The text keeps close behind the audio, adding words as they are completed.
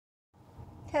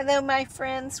Hello, my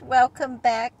friends. Welcome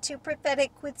back to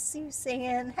Prophetic with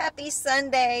Suzanne. Happy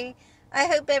Sunday. I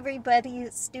hope everybody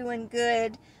is doing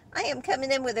good. I am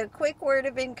coming in with a quick word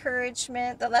of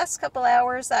encouragement. The last couple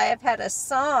hours, I have had a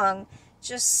song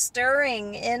just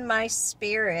stirring in my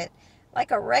spirit,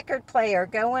 like a record player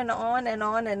going on and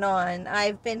on and on.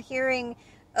 I've been hearing,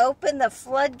 "Open the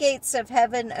floodgates of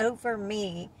heaven over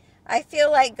me." I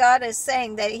feel like God is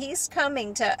saying that He's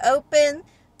coming to open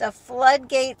the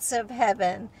floodgates of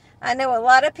heaven. I know a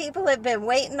lot of people have been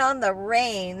waiting on the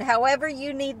rain, however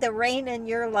you need the rain in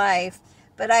your life.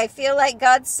 But I feel like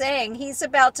God's saying He's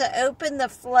about to open the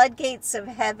floodgates of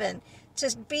heaven,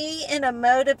 to be in a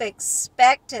mode of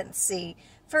expectancy,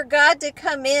 for God to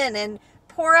come in and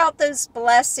pour out those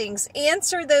blessings,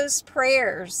 answer those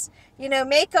prayers,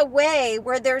 make a way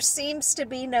where there seems to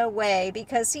be no way,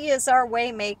 because He is our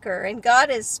way maker and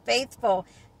God is faithful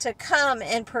to come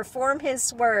and perform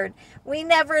His word. We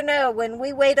never know when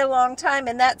we wait a long time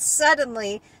and that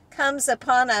suddenly comes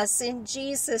upon us in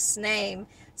Jesus' name.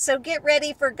 So get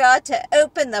ready for God to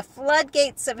open the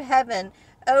floodgates of heaven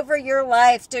over your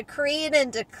life. Decree it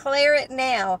and declare it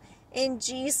now in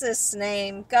Jesus'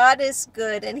 name. God is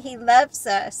good and He loves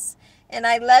us. And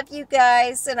I love you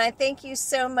guys, and I thank you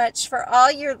so much for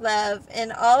all your love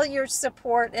and all your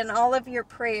support and all of your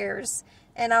prayers.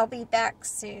 And I'll be back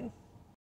soon.